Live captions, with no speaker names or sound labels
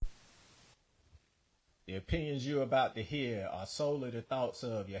The opinions you're about to hear are solely the thoughts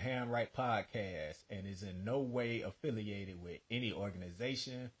of your Handwrite Podcast and is in no way affiliated with any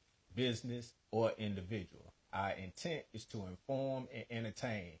organization, business, or individual. Our intent is to inform and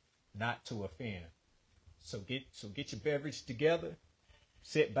entertain, not to offend. So get your beverage together,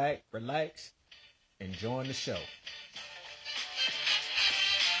 sit back, relax, and join the show.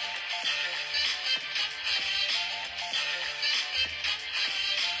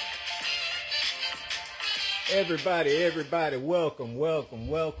 Everybody, welcome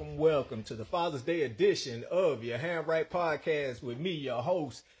to the Father's Day edition of your Handwrite Podcast with me, your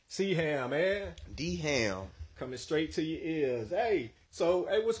host, C-Ham, man. D-Ham. Coming straight to your ears. Hey,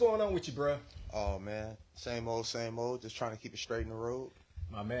 what's going on with you, bro? Oh, man. Same old. Just trying to keep it straight in the road.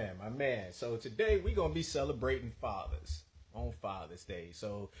 My man. So today we're going to be celebrating fathers on Father's Day.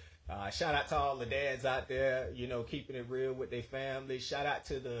 So shout out to all the dads out there, keeping it real with their family. Shout out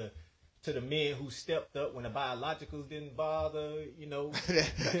to the men who stepped up when the biologicals didn't bother, like the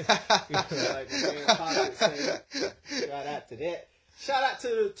man Pocket said. Shout out to that. Shout out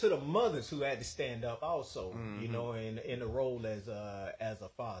to the mothers who had to stand up also, in the role as a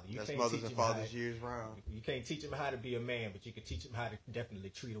father. That's mothers and fathers years round. You can't teach them how to be a man, but you can teach them how to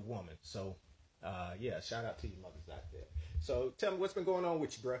definitely treat a woman. So, shout out to you mothers out there. So, tell me what's been going on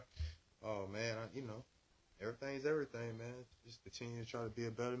with you, bro. Oh, man, everything's everything, man. Just continue to try to be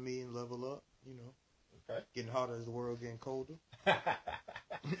a better me and level up, Okay. Getting hotter as the world getting colder.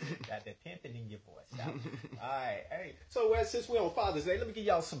 Got that pimping in your voice. All right. Hey, so since we're on Father's Day, let me give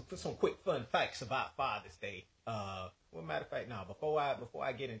y'all some quick fun facts about Father's Day. Well, matter of fact, now before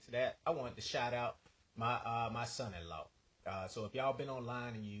I get into that, I wanted to shout out my son-in-law. So if y'all been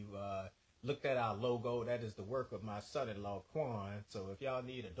online and you looked at our logo, that is the work of my son-in-law Quan. So if y'all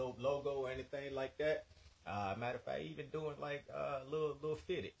need a dope logo or anything like that, matter of fact, even doing like little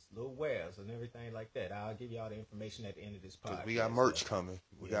fitteds, little wares and everything like that. I'll give y'all the information at the end of this podcast. We got merch coming.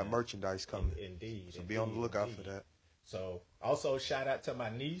 We got merchandise coming. Indeed. So be on the lookout for that. So also shout out to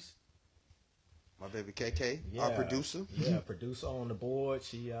my niece, my baby KK, our producer. Yeah, producer on the board.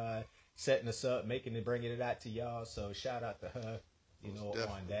 She setting us up, bringing it out to y'all. So shout out to her,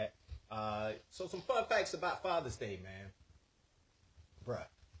 on that. So some fun facts about Father's Day, man. Bruh.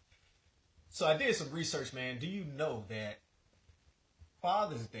 So I did some research, man. Do you know that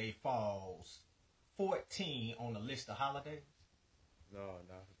Father's Day falls 14 on the list of holidays? No.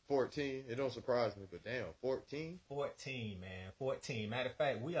 14. It don't surprise me, but damn, 14? 14, man. 14. Matter of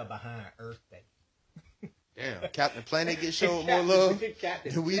fact, we are behind Earth Day. Damn, Captain Planet gets showed more love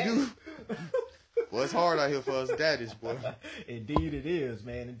than we do. Well, it's hard out here for us daddies, boy. Indeed it is,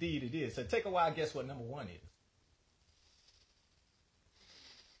 man. Indeed it is. So take a while, guess what number one is?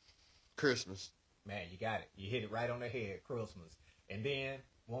 Christmas. Man, you got it. You hit it right on the head, Christmas. And then,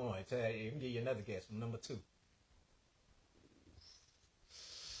 one, I can give you another guess from number two.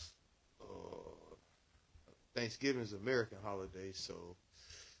 Thanksgiving is an American holiday, so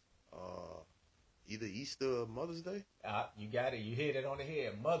either Easter or Mother's Day. You got it. You hit it on the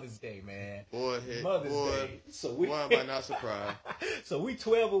head. Mother's Day, man. Mother's Day. So why am I not surprised? So we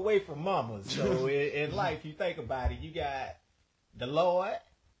 12 away from mamas. So in life, you think about it, you got the Lord,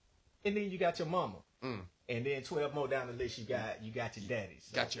 and then you got your mama. And then 12 more down the list, you got your daddies.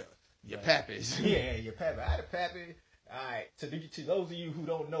 So, got your pappies. Yeah, your pappy. I had a pappy. All right. To those of you who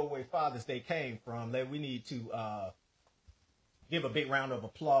don't know where Father's Day came from, we need to give a big round of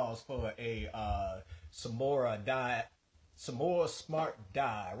applause for a Samora Smart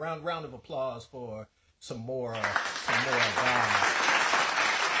Die. Round of applause for Samora Die.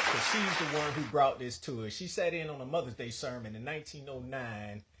 Because she's the one who brought this to us. She sat in on a Mother's Day sermon in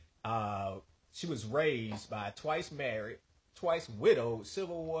 1909. She was raised by a twice married, twice widowed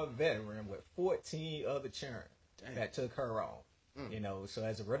Civil War veteran with 14 other children. Damn. That took her on. So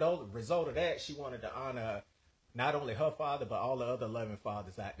as a result of that, she wanted to honor not only her father, but all the other 11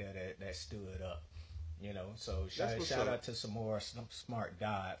 fathers out there that stood up. So shout out to some more smart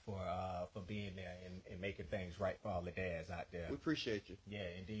God for being there and making things right for all the dads out there. We appreciate you. Yeah,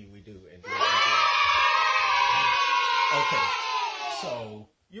 indeed we do. Okay, so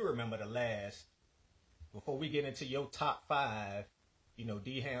you remember before we get into your top 5,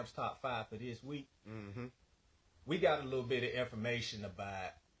 D-Ham's top 5 for this week, we got a little bit of information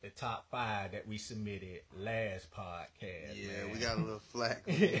about the top 5 that we submitted last podcast. Yeah, man. We got a little flack,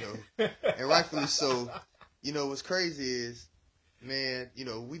 and rightfully so. What's crazy is, man,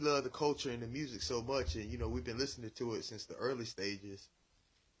 we love the culture and the music so much, and we've been listening to it since the early stages.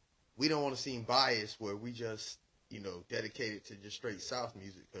 We don't want to seem biased where we just, dedicated to just straight South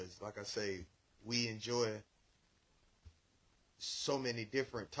music, because, like I say, we enjoy so many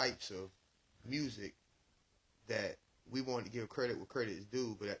different types of music that we want to give credit where credit is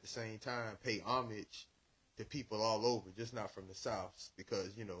due, but at the same time pay homage to people all over, just not from the South,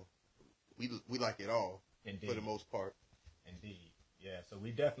 because we like it all. Indeed. For the most part. Indeed. Yeah, so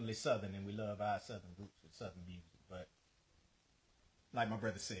we definitely Southern, and we love our Southern roots with Southern music. But like my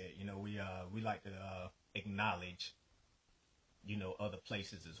brother said, we like to acknowledge, other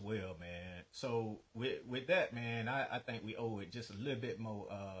places as well, man. So with that, man, I think we owe it just a little bit more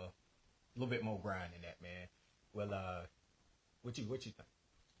grind in that, man. Well, what you think?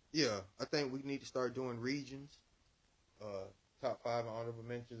 Yeah, I think we need to start doing regions, top 5 honorable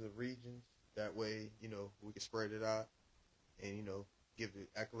mentions of regions. That way, we can spread it out and, give the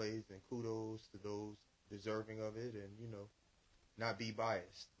accolades and kudos to those deserving of it and, not be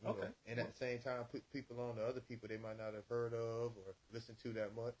biased. Okay. And at the same time, put people on to other people they might not have heard of or listened to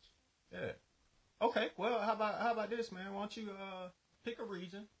that much. Yeah. Okay. Well, how about this, man? Why don't you pick a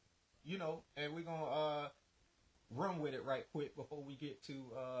region, and we're gonna run with it right quick before we get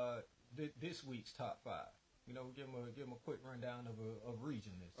to this week's top 5. Give them a quick rundown of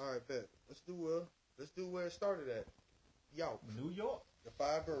region list. All right, bet. Let's do where it started at. New York, the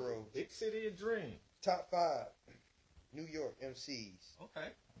 5 boroughs, big city of dreams. Top 5 New York MCs. Okay,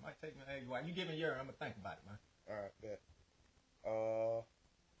 I might take me. Hey, while you giving your, I'm gonna think about it, man. All right, bet.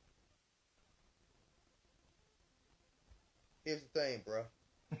 Here's the thing, bro.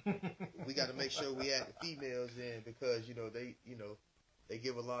 We got to make sure we add the females in because they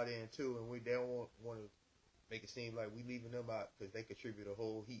give a lot in too, and they don't want to make it seem like we leaving them out because they contribute a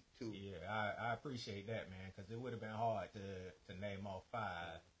whole heap too. Yeah, I appreciate that, man, because it would have been hard to name all 5,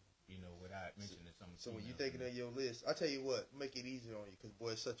 without mentioning some. So when you thinking of your list, I tell you what, make it easier on you because boy,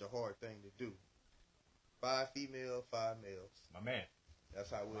 it's such a hard thing to do. 5 female, 5 males. My man.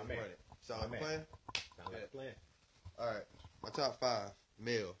 That's how we'll run it. Sound like a plan? Sound like a plan. All right, my top 5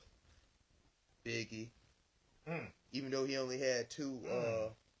 males. Biggie. Even though he only had 2,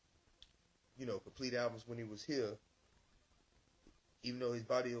 complete albums when he was here, even though his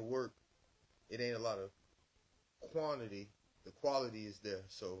body of work, it ain't a lot of quantity, the quality is there.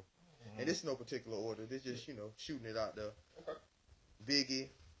 So, and this is no particular order. This just, shooting it out there. Okay. Biggie,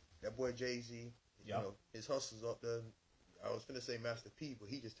 that boy Jay-Z, yep. His hustle's up there. I was finna say Master P, but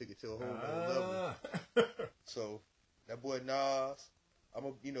he just took it to a whole nother level. So, that boy Nas,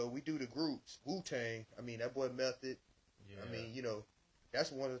 we do the groups. Wu-Tang, that boy Method. Yeah.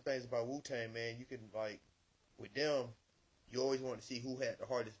 That's one of the things about Wu-Tang, man. You can, with them, you always want to see who had the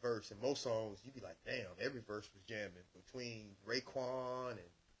hardest verse. And most songs, you'd be like, damn, every verse was jamming. Between Raekwon and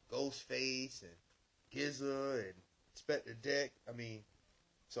Ghostface and GZA and Inspector Deck.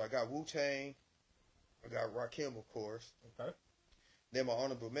 So I got Wu-Tang. I got Rakim, of course. Okay. Then my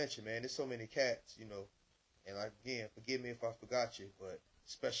honorable mention, man. There's so many cats, And again, forgive me if I forgot you, but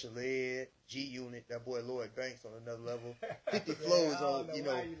Special Ed, G-Unit, that boy Lloyd Banks on another level. 50 flows on,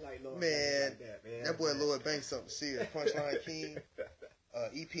 man, that boy Lloyd Banks something serious. Punchline King,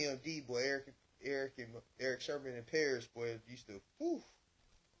 EPMD, boy, Eric Sherman and Paris, boy, used to, whew.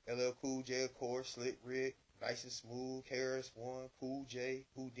 LL Cool J, of course, Slick Rick, Nice and Smooth, KRS-One, Cool J,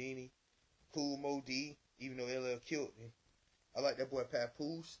 Houdini, Cool Mo D, even though LL killed me. I like that boy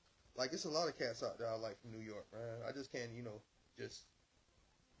Papoose. It's a lot of cats out there I like from New York, man. I just can't,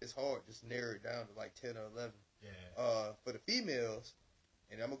 it's hard just narrow it down to 10 or 11. Yeah. For the females,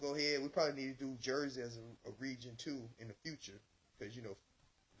 and I'm going to go ahead, we probably need to do Jersey as a region too in the future. Because,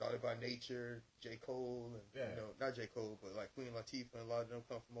 Daughter by Nature, J. Cole, and, not J. Cole, but Queen Latifah, and a lot of them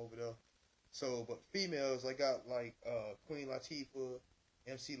come from over there. So, but females, I got Queen Latifah,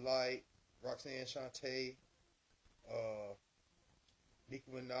 MC Lyte, Roxanne Shante,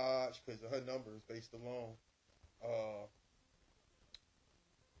 Nicki Minaj, because of her numbers based alone.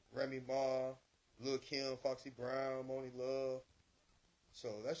 Remy Ma, Lil' Kim, Foxy Brown, Moni Love.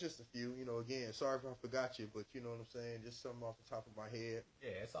 So that's just a few. Again, sorry if I forgot you, but you know what I'm saying. Just something off the top of my head.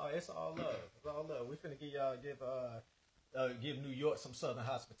 Yeah, it's all love. It's all love. We finna give New York some Southern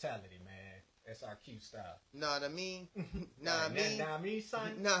hospitality, man. That's our cute style. Nah, I mean,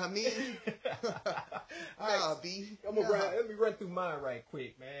 son. Nah, B. Let me run through mine right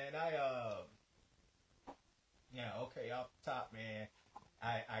quick, man. Okay, off the top, man.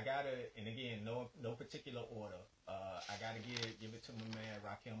 I gotta, and again, no particular order. I gotta give it to my man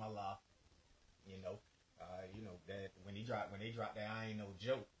Rakim Allah. That when they dropped that I Ain't No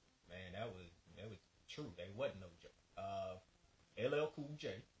Joke, man, that was true. That wasn't no joke. LL Cool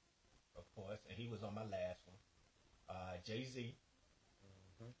J, of course, and he was on my last one. Jay-Z.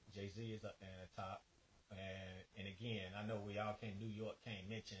 Jay-Z is up there at the top. And again, I know New York can't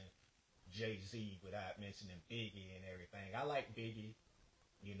mention Jay-Z without mentioning Biggie and everything. I like Biggie,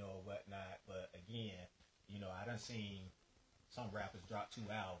 whatnot, but again, you know, I done seen some rappers drop 2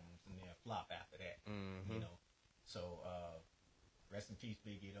 albums and then flop after that. Mm-hmm. You know, so rest in peace,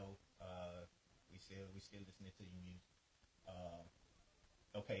 Biggie. Though we still listening to your music.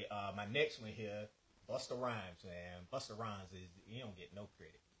 Okay, my next one here, Busta Rhymes, man. Busta Rhymes he don't get no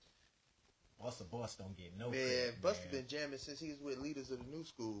credit. Busta don't get no credit. Man, Busta been jamming since he was with Leaders of the New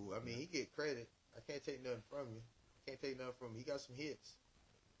School. I mean, he get credit. I can't take nothing from him. He got some hits.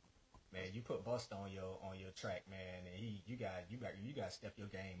 Man, you put Busta on your track, man, and you got to step your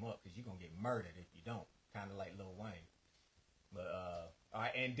game up because you're gonna get murdered if you don't. Kind of like Lil Wayne. But all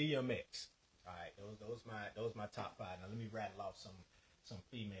right, and DMX. All right, those my top 5. Now let me rattle off some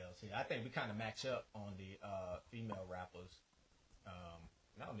females here. I think we kind of match up on the female rappers.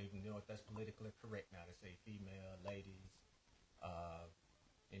 I don't even know if that's politically correct now to say female, ladies.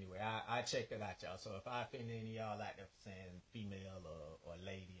 Anyway, I checked that out, y'all. So if I offend any of y'all out there saying female or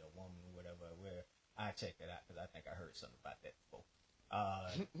lady or woman or whatever, I checked that out because I think I heard something about that before.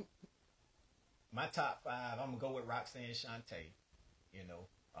 My top 5, I'm gonna go with Roxanne Shante. You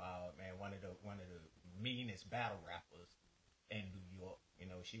know, man, one of the meanest battle rappers in New York. You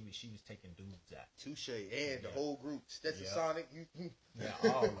know, she was taking dudes out. Touche, and the whole group, Stetson Sonic,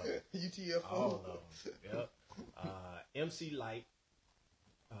 all of them, UTFO, all of them. Yep. MC Light,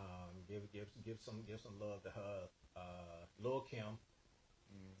 give some love to her. Lil Kim,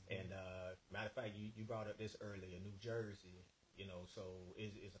 and matter of fact, you brought up this earlier, New Jersey. You know, so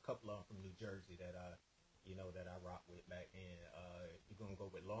is a couple of them from New Jersey that I rock with back then. You're gonna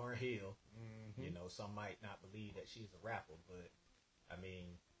go with Lauryn Hill. Mm-hmm. You know, some might not believe that she's a rapper, but I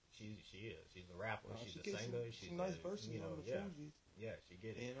mean, she is. She's a rapper. She's a singer. She's a nice person. You know, on the Fugees. Yeah, she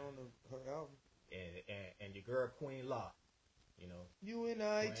get it. And on her album. And your girl Queen Law. You know,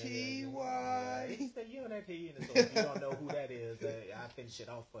 UNITY. It's the UNITY. So if you don't know who that is, I finish it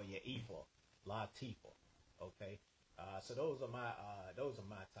off for you. Latifah. Okay. So those are my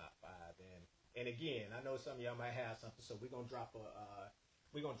top 5. And again, I know some of y'all might have something, so we're gonna drop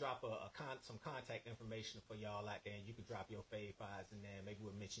some contact information for y'all out there, and you can drop your fave 5s in there. Maybe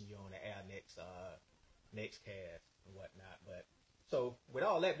we'll mention you on the air next cast and whatnot. But so with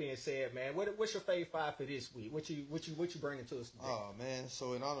all that being said, man, what's your fave 5 for this week? What you bringing to us today? Oh man,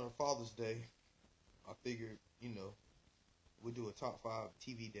 so in honor of Father's Day, I figured we'll do a top 5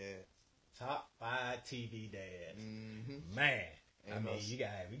 TV dads. Top 5 TV dads. Mm-hmm. Man, and we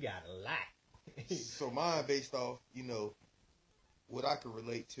got a lot. So mine based off, what I could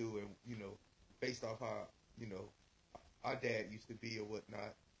relate to, and based off how, our dad used to be or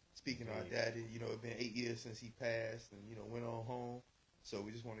whatnot. Speaking of our daddy, it's been 8 years since he passed and, went on home. So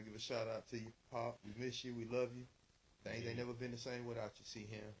we just want to give a shout out to you, Pop. We miss you. We love you. Things ain't never been the same without you, see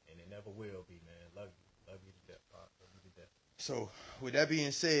him. And it never will be, man. Love you to death, Pop. Love you to death. So with that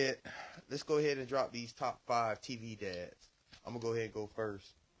being said, let's go ahead and drop these top 5 TV dads. I'm going to go ahead and go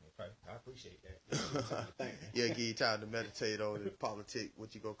first. Okay, I appreciate that. Yeah, give you time to meditate on the politics,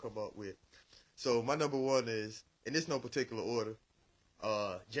 what you going to come up with. So my number 1 is, in this no particular order,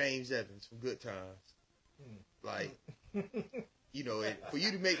 James Evans from Good Times. Like, and for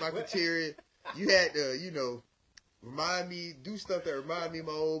you to make my criteria, you had to, do stuff that remind me of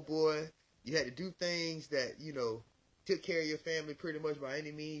my old boy. You had to do things that, took care of your family pretty much by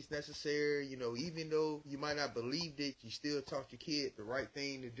any means necessary. Even though you might not believe it, you still taught your kid the right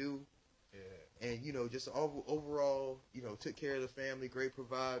thing to do. Yeah. And, just overall, took care of the family, great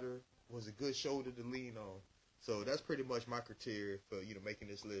provider, was a good shoulder to lean on. So that's pretty much my criteria for, making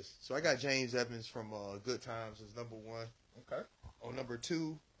this list. So I got James Evans from Good Times as number 1. Okay. On number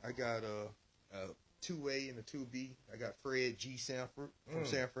 2, I got a 2A and a 2B. I got Fred G. Sanford from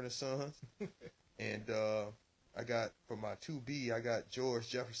Sanford and Sons. And I got, for my 2B, I got George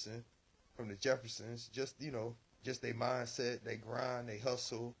Jefferson from the Jeffersons. Just their mindset, they grind, they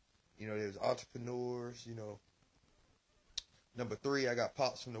hustle. They was entrepreneurs, Number 3, I got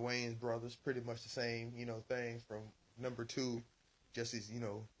Pops from the Wayans Brothers. Pretty much the same, thing from number 2. Just as,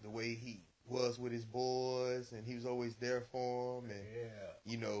 the way he was with his boys, and he was always there for them.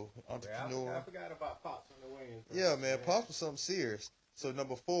 And, entrepreneur. Yeah, I forgot about Pops from the Wayans Brothers. Yeah, man, Pops was something serious. So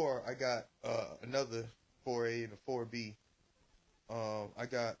number 4, I got another 4A and a 4B. I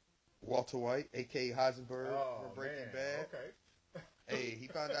got Walter White, a.k.a. Heisenberg from Breaking Bad. Okay. Hey, he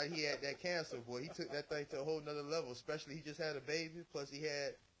found out he had that cancer, boy. He took that thing to a whole nother level, especially he just had a baby. Plus he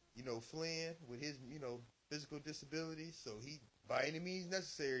had, Flynn with his, physical disabilities. So he, by any means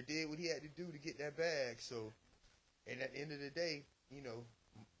necessary, did what he had to do to get that bag. So, and at the end of the day,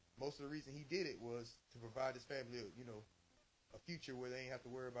 most of the reason he did it was to provide his family, a future where they ain't have to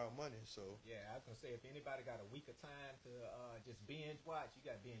worry about money. So Yeah, I was gonna say if anybody got a week of time to just binge watch, you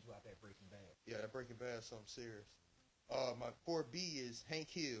got to binge watch that Breaking Bad. yeah, that Breaking Bad is something serious. My 4B is Hank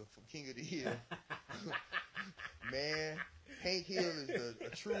Hill from King of the Hill. Man, Hank Hill is a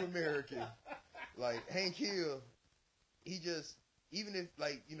true American. Like Hank Hill, he just, even if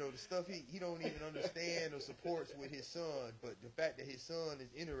like, you know, the stuff he don't even understand or supports with his son, but the fact that his son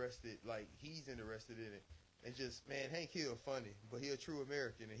is interested, like he's interested in it, and just, man, Hank Hill funny, but he a true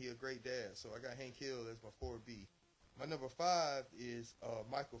American and he a great dad. So I got Hank Hill as my 4B. My number 5 is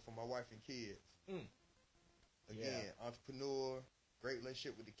Michael from My Wife and Kids. Again, entrepreneur, great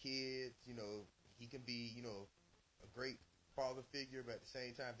relationship with the kids. You know, he can be, you know, a great father figure, but at the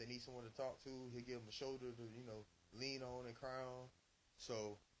same time, if they need someone to talk to, he'll give them a shoulder to, you know, lean on and cry on.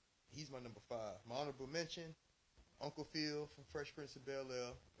 So he's my number 5. My honorable mention, Uncle Phil from Fresh Prince of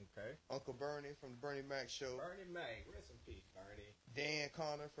Bel-Air. Okay. Uncle Bernie from the Bernie Mac Show. Bernie Mac, rest in peace, Bernie. Dan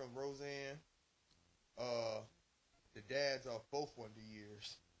Connor from Roseanne. The dads are both Wonder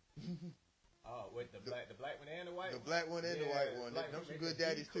Years. Oh, with the black one and the white The one? black one and the white one. Them some good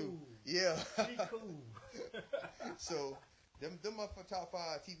daddies too. Yeah. She cool. So them my top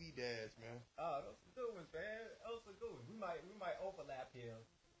 5 TV dads, man. Oh, those are good ones, man. Those are good ones. We might overlap here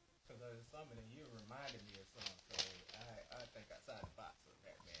because there's some of them you reminded me of some. So I think outside the box of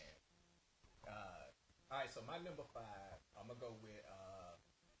that, man. All right, so my number 5, I'm gonna go with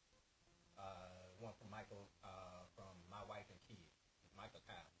one from Michael from My Wife and Kids, Michael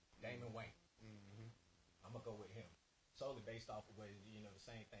Kyle, Damon Wayne. Mm-hmm. I'm gonna go with him solely based off of what, you know, the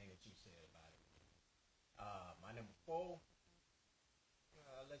same thing that you said about it. My number 4,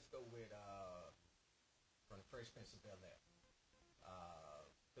 let's go with from the Fresh Prince of Bel-Air,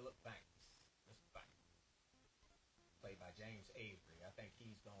 Philip Banks, Mr. Banks, played by James Avery. I think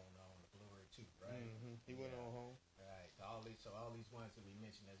he's gone on the Glory too, right? Mm-hmm. He went on home. Right. So all these ones that we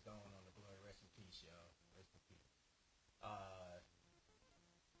mentioned that's going on the Glory. Rest in peace, y'all. Rest in peace.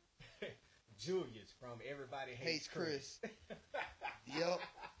 Julius from Everybody Hates Chris. Yep,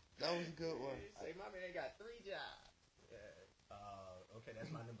 that was a good one. Say, my man got 3 jobs. Yeah. Okay,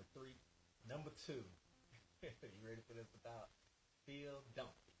 that's my number 3. Number 2. You ready for this? Without Phil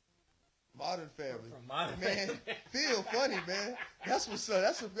Dunphy. Modern Family. From Modern Man, Family. Phil funny, man. That's what's up.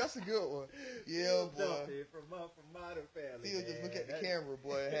 That's a good one. Yeah, Phil boy. Dunphy from Modern Family. Phil just look at the camera,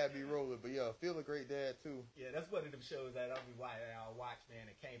 boy, and have me rolling. But yeah, Phil a great dad too. Yeah, that's one of them shows that I'll watch,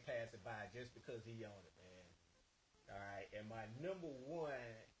 man, and can't pass it by just because he owned it, man. All right, and my number 1.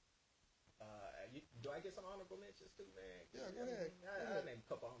 Do I get some honorable mentions too, man? Yeah, go ahead. I named a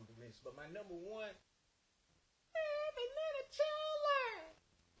couple honorable mentions, but my number 1, Every Little Chiller.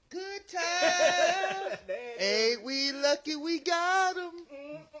 Good times. Ain't we lucky we got 'em?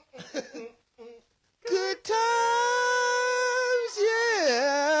 Good times,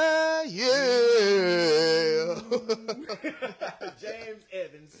 yeah, yeah. James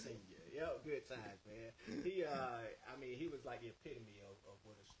Evans Sr. Yep, good times, man. He was like the epitome of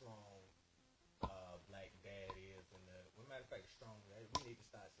what a strong black dad is, and well, matter of fact, strong. We need to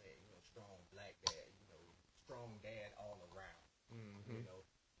start saying, you know, strong black dad. You know, strong dad all around. Mm-hmm. You know,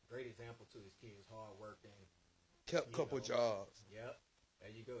 great example to his kids, hard working. Kept a couple jobs. Yep. There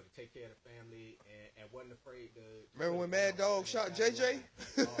you go, to take care of the family and wasn't afraid to... Remember when Mad Dog shot JJ?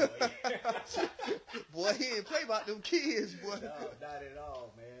 Oh, yeah. Boy, he didn't play about them kids, boy. No, not at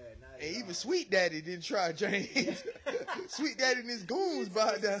all, man. Not And at even all. Sweet Daddy didn't try James. Sweet Daddy and his goons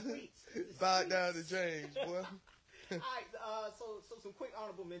bowed down to James, boy. All right, so some quick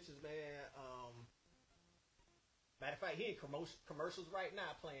honorable mentions, man. Matter of fact, he in commercials right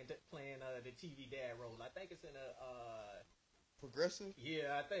now playing the TV dad role. I think it's in a... Progressive?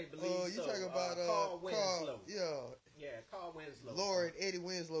 Yeah, believe you so. talking about Carl Winslow. Yeah, Carl Winslow. Laura and Eddie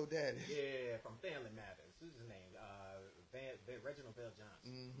Winslow daddy. Yeah, from Family Matters. Who's his name? Reginald Bell Johnson.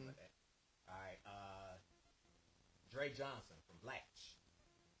 Mm-hmm. Like that. All right. Dre Johnson from Blatch.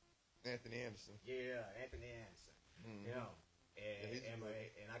 Anthony Anderson. Yeah, Anthony Anderson. Mm-hmm. You know, Yeah,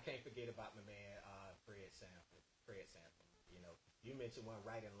 and I can't forget about my man Fred Sanford. You know, you mentioned one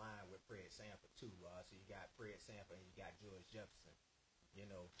right in line with Fred Sanford too. So you got Fred Sanford and you got George Jefferson. You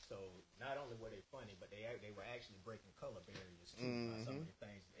know, so not only were they funny, but they were actually breaking color barriers too. Mm-hmm. Some of the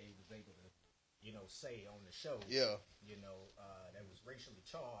things they was able to, you know, say on the show. Yeah. You know, that was racially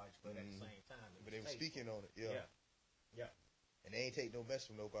charged, but at the same time, but they were speaking on it. Yeah. Yeah. And they ain't take no mess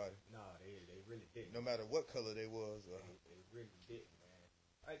from nobody. No, they really didn't. No matter what color they was. They really didn't, man.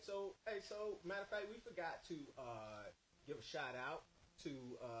 All right, so matter of fact, we forgot to give a shout out to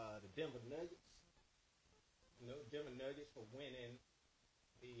the Denver Nuggets. You know, Denver Nuggets for winning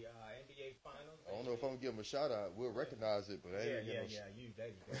the NBA Finals. I don't know if I'm gonna give them a shout out. We'll recognize it, but yeah. You there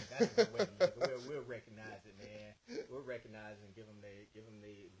you go. That's the way to look. We'll recognize it, man. We'll recognize it and give them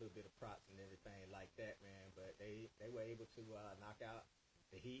the little bit of props and everything like that, man. But they were able to knock out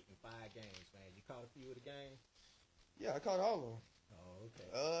the Heat in 5 games, man. You caught a few of the games? Yeah, I caught all of them. Oh, okay.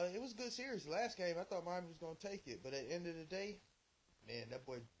 It was a good series. The last game, I thought Miami was gonna take it, but at the end of the day, man, that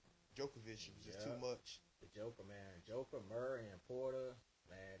boy Djokovic was just too much. The Joker, man. Joker, Murray, and Porter.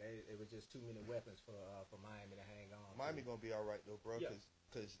 Man, it was just too many weapons for Miami to hang on. Miami gonna be all right though, bro. Yeah.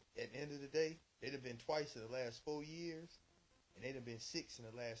 Cause at the end of the day, they'd have been twice in the last 4 years, and they'd have been 6 in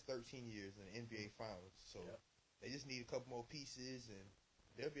the last 13 years in the NBA Finals. So they just need a couple more pieces, and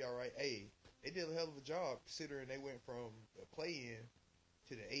they'll be all right. Hey, they did a hell of a job considering they went from a play-in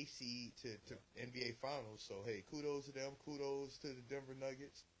to the AC to NBA Finals. So hey, kudos to them. Kudos to the Denver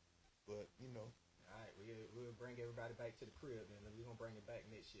Nuggets. But you know. All right, we'll bring everybody back to the crib, and we're gonna bring it back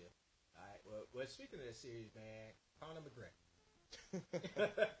next year. All right. Well, speaking of that series, man, Conor McGregor.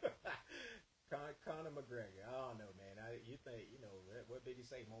 Conor McGregor. I don't know, man. You think what did he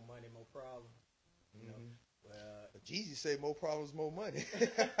say? More money, more problems. You know. Well, Jeezy say more problems, more money.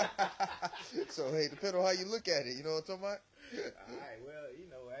 So hey, depending on how you look at it, you know what I'm talking about? All right. Well,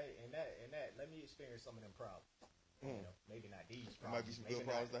 hey, and that let me experience some of them problems. Maybe not these problems. Might be some good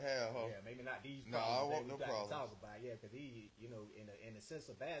problems to have, huh? Yeah, maybe not these problems. No, I want no problems. Talk about, because he, in the sense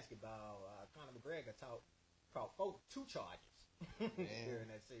of basketball, Conor McGregor caught 2 charges during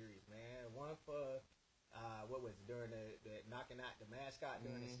that series, man. One for what was it, during the knocking out the mascot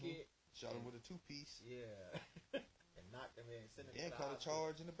during the skit. Shot him with a 2-piece. Yeah. And knocked him in. Then caught a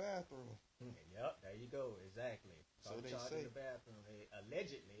charge in the bathroom. Yep, there you go. Exactly. So they say. In the bathroom.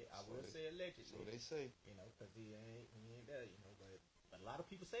 Allegedly, I will say allegedly. So they say. Because he ain't there, but a lot of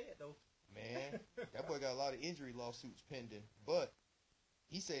people say it, though. Man, that boy got a lot of injury lawsuits pending. But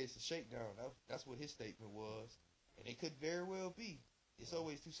he said it's a shakedown. That's what his statement was. And it could very well be. It's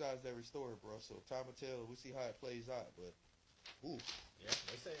always 2 sides to every story, bro. So time will tell. We'll see how it plays out. But, ooh. Yeah,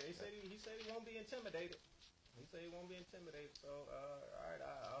 he said he won't be intimidated. He said he won't be intimidated. So, all right,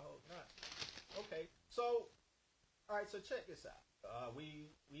 I hope not. Okay, so, all right, so check this out. We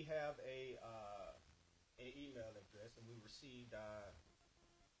have an email address, and we received our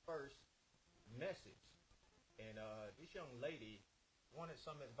first message, and this young lady wanted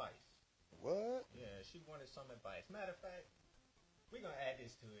some advice. What? Yeah, she wanted some advice. Matter of fact, we're gonna add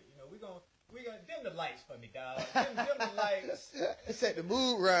this to it. We're gonna dim the lights for me, dog. Dim the lights. Set the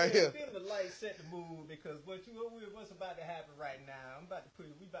mood right here. Dim the lights, set the mood, because what's about to happen right now?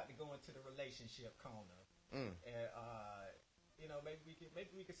 We about to go into the relationship corner, and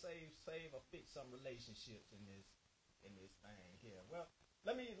maybe we could save or fix some relationships in this thing here. Well,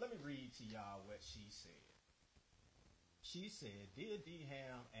 let me read to y'all what she said. She said, "Dear D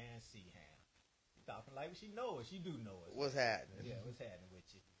Ham and C Ham." Talking like she knows. She do know us. What's happening? Yeah, what's happening with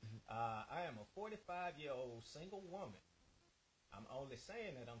you? I am a 45-year-old single woman. I'm only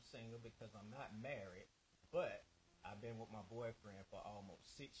saying that I'm single because I'm not married, but I've been with my boyfriend for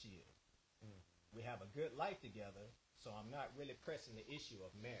almost 6 years. We have a good life together, so I'm not really pressing the issue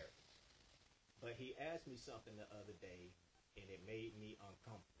of marriage. But he asked me something the other day, and it made me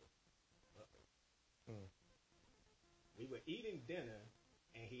uncomfortable. We were eating dinner,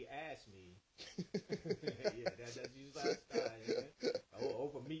 and he asked me, yeah, that's usually how it started,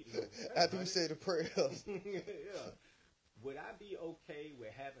 over meatloaf. After we say the prayers. Yeah. Would I be okay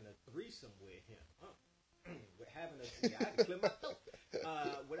with having a threesome with him? I had to clear my throat.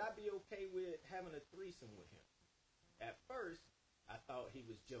 Would I be okay with having a threesome with him? At first, I thought he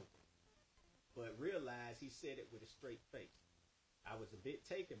was joking, but realized he said it with a straight face. I was a bit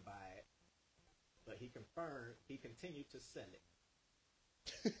taken by it, but he confirmed he continued to sell it.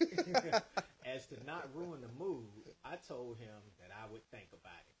 As to not ruin the mood, I told him that I would think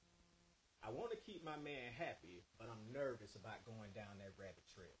about it. I want to keep my man happy, but I'm nervous about going down that rabbit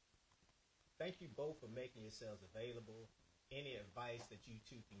trail. Thank you both for making yourselves available. Any advice that you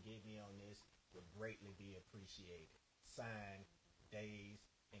two can give me on this would greatly be appreciated. Signed, Dazed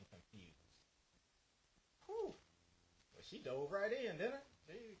and Confused. Whew. Well, she dove right in, didn't her?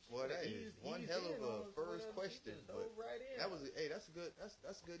 Well, that is one hell of a first question. But right in. That's a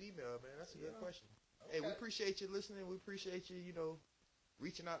good email, man. That's a good question. Okay. Hey, we appreciate you listening. We appreciate you,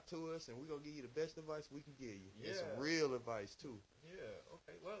 reaching out to us, and we're gonna give you the best advice we can give you. Yeah. And some real advice too. Yeah.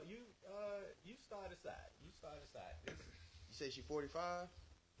 Okay. Well, you start aside. You say she's 45?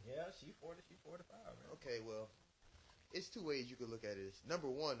 Yeah, she's 40. She's 45. Man. Okay. Well, it's 2 ways you could look at it. Number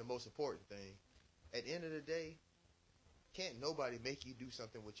one, the most important thing. At the end of the day, can't nobody make you do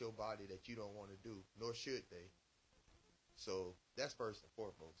something with your body that you don't want to do, nor should they. So that's first and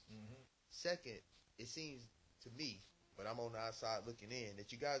foremost. Mm-hmm. Second, it seems to me, but I'm on the outside looking in,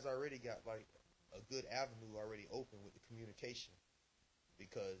 that you guys already got like a good avenue already open with the communication,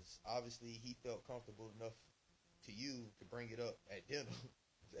 because obviously he felt comfortable enough to you to bring it up at dinner.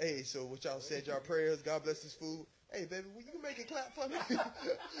 Hey, so what y'all said y'all prayers, God bless this food. Hey, baby, will you make it clap for me?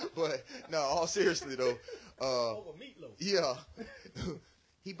 But no, all seriously though, Over meatloaf. yeah,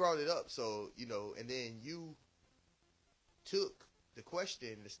 he brought it up. So and then you took the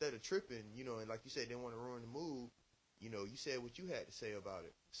question instead of tripping, and like you said, didn't want to ruin the mood. You said what you had to say about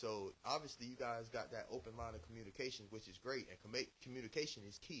it. So obviously, you guys got that open line of communication, which is great, and communication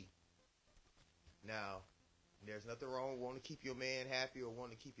is key. Now, there's nothing wrong with wanting to keep your man happy or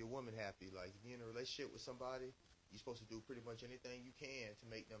wanting to keep your woman happy. Like, if you're in a relationship with somebody, you're supposed to do pretty much anything you can to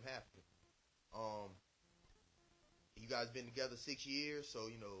make them happy. You guys been together 6 years, so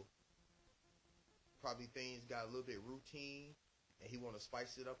probably things got a little bit routine, and he want to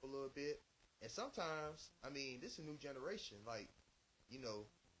spice it up a little bit. And sometimes, this is a new generation. Like,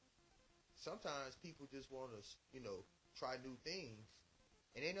 sometimes people just want to, try new things.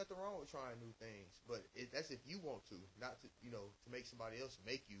 And ain't nothing wrong with trying new things, but that's if you want to, not to, to make somebody else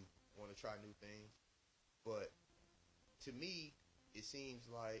make you want to try new things. But to me, it seems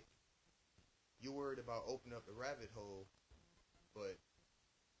like you're worried about opening up the rabbit hole, but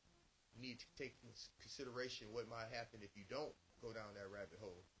you need to take into consideration what might happen if you don't go down that rabbit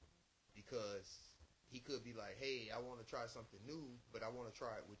hole, because he could be like, hey, I want to try something new, but I want to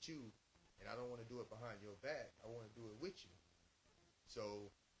try it with you, and I don't want to do it behind your back. I want to do it with you.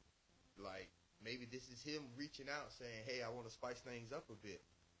 So, like, maybe this is him reaching out saying, hey, I want to spice things up a bit.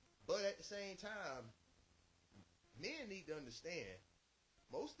 But at the same time, men need to understand,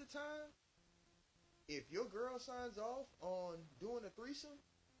 most of the time, if your girl signs off on doing a threesome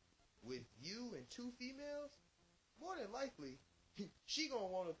with you and 2 females, more than likely, she gonna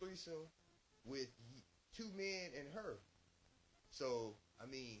want a threesome with 2 men and her. So,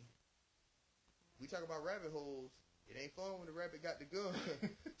 we talk about rabbit holes. It ain't fun when the rabbit got the gun.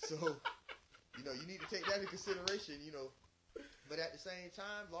 So, you need to take that into consideration, But at the same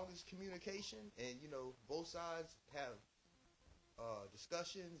time, long as communication and, both sides have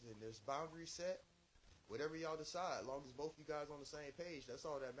discussions and there's boundaries set, whatever y'all decide, long as both you guys on the same page, that's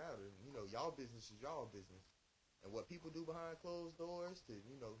all that matters. Y'all business is y'all business. And what people do behind closed doors to,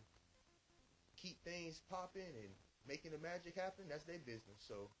 keep things popping and making the magic happen, that's their business.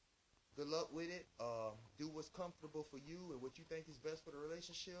 So, good luck with it. Do what's comfortable for you and what you think is best for the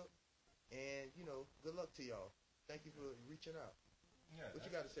relationship. And, good luck to y'all. Thank you for reaching out. Yeah, what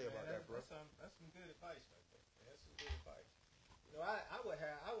you got to say about that, bro? That's some good advice right there. That's some good advice. I would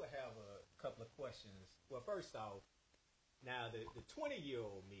have a couple of questions. Well, first off, now the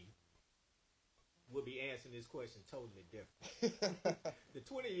 20-year-old me would be answering this question totally different. The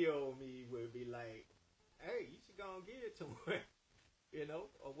 20-year-old me would be like, hey, you should go and give it to him.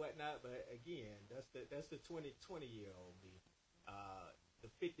 Or whatnot. But again, that's the 20-year-old me. The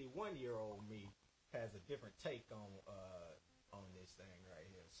 51-year-old me has a different take on this thing right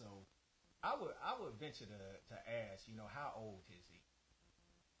here. So I would venture to ask, how old is he?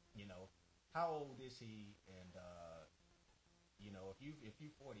 How old is he? And if you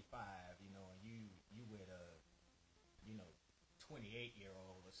 45, and you with a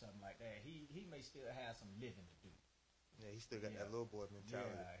 28-year-old or something like that, he may still have some living to do. Yeah, he still got that little boy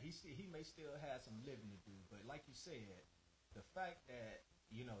mentality. Yeah, he may still have some living to do, but like you said, the fact that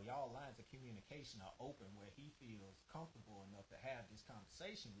y'all lines of communication are open where he feels comfortable enough to have this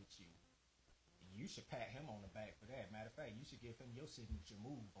conversation with you, you should pat him on the back for that. Matter of fact, you should give him your signature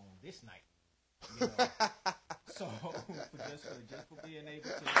move on this night. So just for being able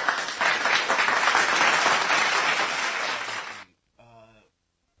to.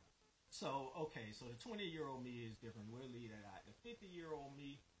 So the 20-year-old me is different. We'll leave that out. The 51-year-old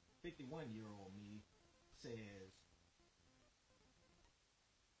me says,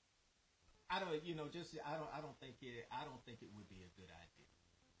 I don't think it would be a good idea.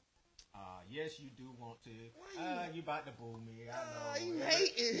 Yes, you do want to. You about to boo me. I know. You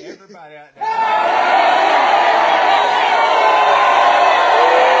hating. Everybody out there.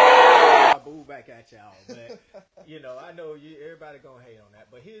 Boo back at y'all, but I know everybody gonna hate on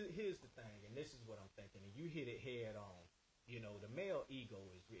that. But here's the thing, and this is what I'm thinking, and you hit it head on. The male ego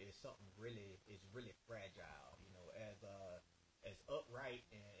is something really fragile. As upright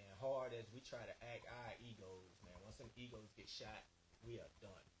and hard as we try to act our egos, man, once some egos get shot, we are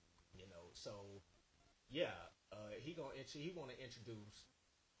done. So yeah, he want to introduce.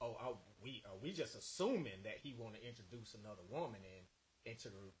 Are we just assuming that he want to introduce another woman into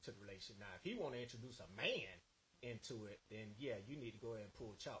the relation? Now, if he want to introduce a man into it, then yeah, you need to go ahead and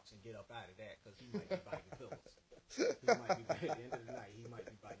pull chops and get up out of that because he might be biting pillows. He might be at the end of the night. He might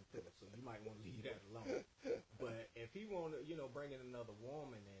be biting pillows, so you might want to leave that alone. But if he want to, bring in another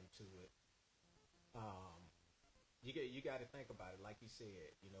woman into it, you got to think about it. Like you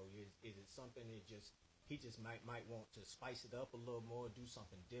said, is it something that he just might want to spice it up a little more, do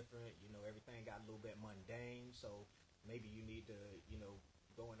something different. Everything got a little bit mundane, so maybe you need to,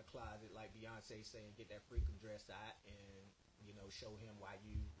 go in the closet like Beyonce saying, get that freakum dress out and, show him why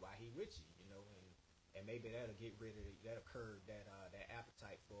he with you, and maybe that'll curb that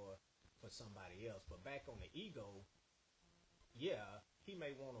appetite for somebody else. But back on the ego, yeah, he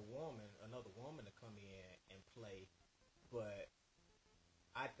may want another woman to come in and play, but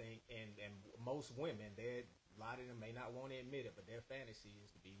I think, and most women, a lot of them may not want to admit it, but their fantasy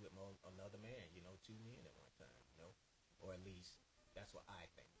is to be with another man, 2 men at one time, or at least that's what I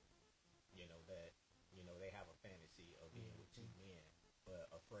think, that, they have a fantasy of being with 2 men, but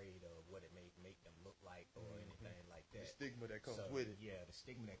afraid of what it may make them look like or anything like that. The stigma that comes with it. Yeah, the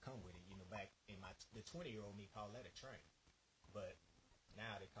stigma that comes with it. Back in the 20-year-old me called that a train, but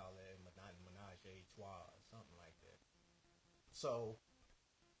now they call it menage a trois or something like that. So,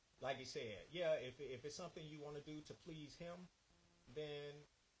 like you said, yeah, if it's something you want to do to please him, then,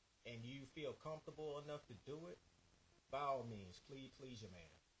 and you feel comfortable enough to do it, by all means, please your man.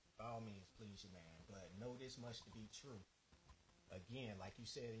 By all means, please your man. But know this much to be true. Again, like you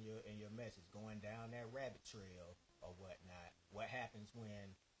said in your message, going down that rabbit trail or whatnot, what happens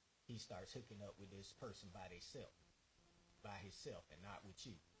when he starts hooking up with this person by himself and not with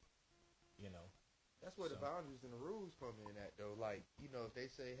you? That's where the boundaries and the rules come in at, though. Like, if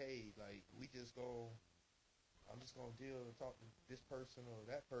they say, hey, like, I'm just gonna deal and talk to this person or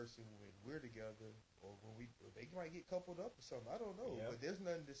that person when we're together, or they might get coupled up or something. I don't know, yep. But there's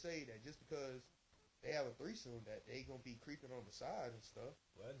nothing to say that just because they have a threesome that they gonna be creeping on the side and stuff.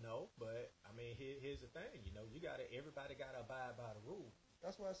 Well, no, but I mean, here's the thing. Everybody gotta abide by the rules.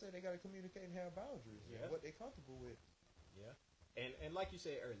 That's why I say they gotta communicate and have boundaries and what they're comfortable with. Yeah. And like you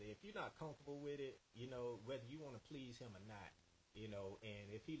said earlier, if you're not comfortable with it, whether you want to please him or not,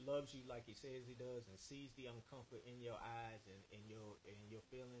 and if he loves you like he says he does and sees the uncomfort in your eyes and in your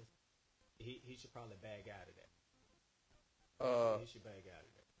feelings, he should probably bag out of that. He should bag out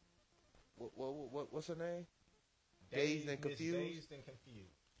of that. What's her name? Dazed and Confused. Dazed and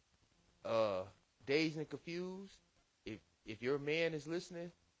Confused. Dazed and Confused. If your man is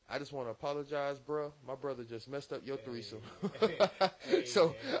listening, I just want to apologize, bro. My brother just messed up your threesome.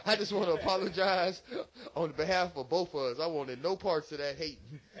 So I just want to apologize on behalf of both of us. I wanted no parts of that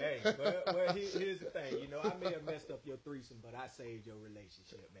hating. Hey, well, here's the thing. I may have messed up your threesome, but I saved your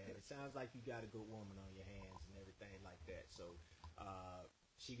relationship, man. It sounds like you got a good woman on your hands and everything like that. So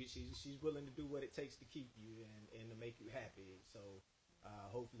she's willing to do what it takes to keep you and to make you happy. So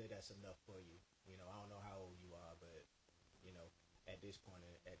hopefully that's enough for you. I don't know how old you are, but at this point,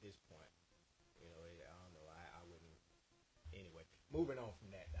 I don't know. I wouldn't. Anyway, moving on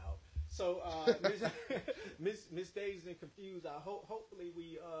from that, dog. So, Miss Dazed and Confused. Hopefully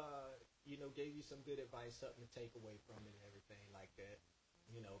we gave you some good advice, something to take away from it, and everything like that.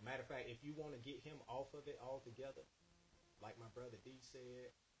 Matter of fact, if you want to get him off of it altogether, like my brother D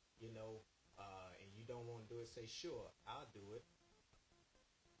said, and you don't want to do it, say sure, I'll do it,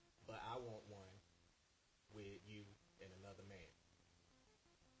 but I want one with you and another man.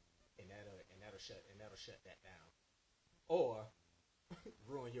 And that'll shut that down, or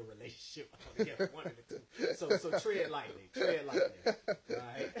ruin your relationship altogether. One of the two. So tread lightly, right? Tread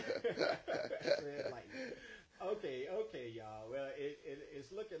lightly. Okay, y'all. Well,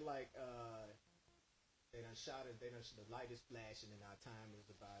 it's looking like the light is flashing and our time is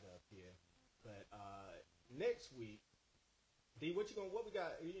about up here. But next week. D, what we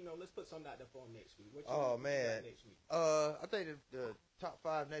got? Let's put something out there for next week. What you got next week? I think the top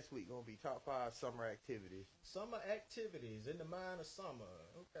 5 next week gonna be top 5 summer activities. Summer activities in the mind of summer.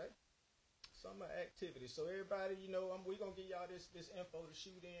 Okay, summer activities. So everybody, we're gonna give y'all this info to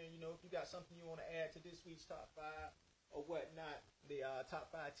shoot in. If you got something you want to add to this week's top 5 or whatnot, the top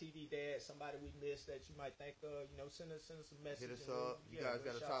 5 TV dads, somebody we missed that you might think of, send us some messages. Hit us up. You guys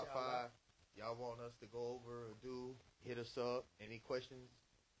got a top 5. Y'all want us to go over or do, hit us up. Any questions?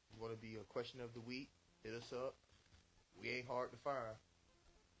 You want to be a question of the week? Hit us up. We ain't hard to find.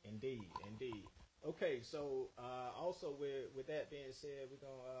 Indeed. Okay, so also with that being said, we're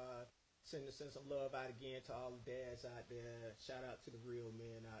going to send some love out again to all the dads out there. Shout out to the real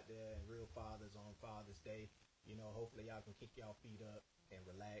men out there and real fathers on Father's Day. Hopefully y'all can kick y'all feet up and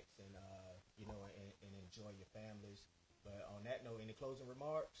relax and, and enjoy your families. But on that note, any closing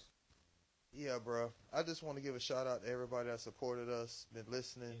remarks? Yeah, bro. I just want to give a shout out to everybody that supported us, been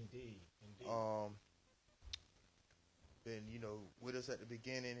listening, Indeed, indeed. been with us at the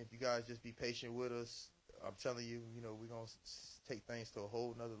beginning. If you guys just be patient with us, I'm telling you, we're gonna take things to a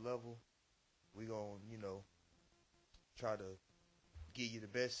whole nother level. We're gonna try to give you the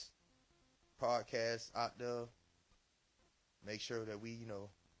best podcast out there. Make sure that we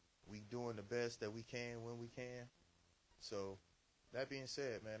doing the best that we can when we can. So that being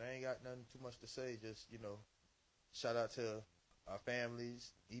said, man, I ain't got nothing too much to say. Just shout out to our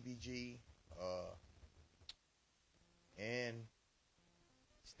families, EBG, and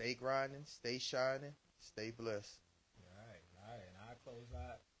stay grinding, stay shining, stay blessed. All right, all right. And I close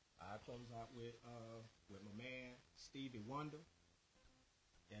out. I close out with my man Stevie Wonder.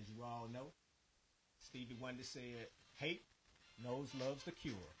 As you all know, Stevie Wonder said, "Hate knows love's the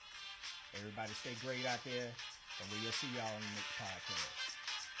cure." Everybody stay great out there, and we'll see y'all in the next podcast.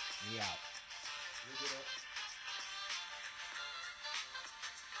 We out. Look it up.